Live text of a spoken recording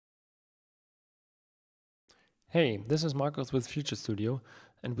Hey, this is Marcus with Future Studio,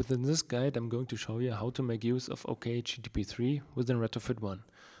 and within this guide I'm going to show you how to make use of OkHttp 3 within Retrofit 1.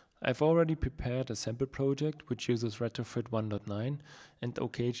 I've already prepared a sample project which uses Retrofit 1.9 and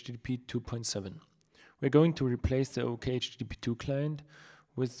OkHttp 2.7. We're going to replace the OkHttp 2 client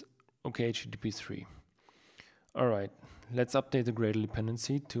with OkHttp 3. Alright, let's update the Gradle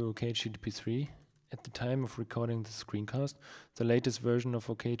dependency to OkHttp 3. At the time of recording the screencast, the latest version of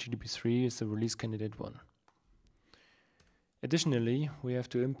OkHttp 3 is the release candidate 1. Additionally, we have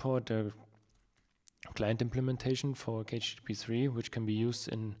to import a client implementation for OkHttp 3, which can be used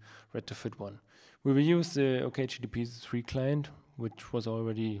in Retrofit 1. We will use the OkHttp 3 client, which was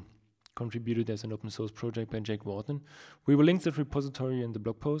already contributed as an open source project by Jake Wharton. We will link the repository in the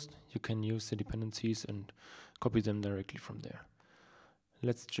blog post. You can use the dependencies and copy them directly from there.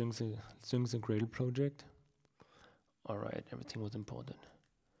 Let's sync the Gradle project. Alright, everything was imported.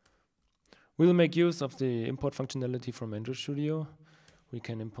 We will make use of the import functionality from Android Studio. We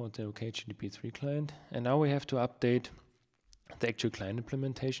can import the OkHttp 3 client, and now we have to update the actual client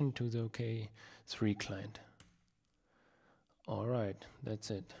implementation to the OK3 client. Alright, that's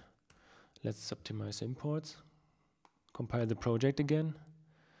it. Let's optimize imports, compile the project again,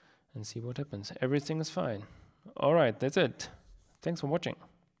 and see what happens. Everything is fine. Alright, that's it. Thanks for watching.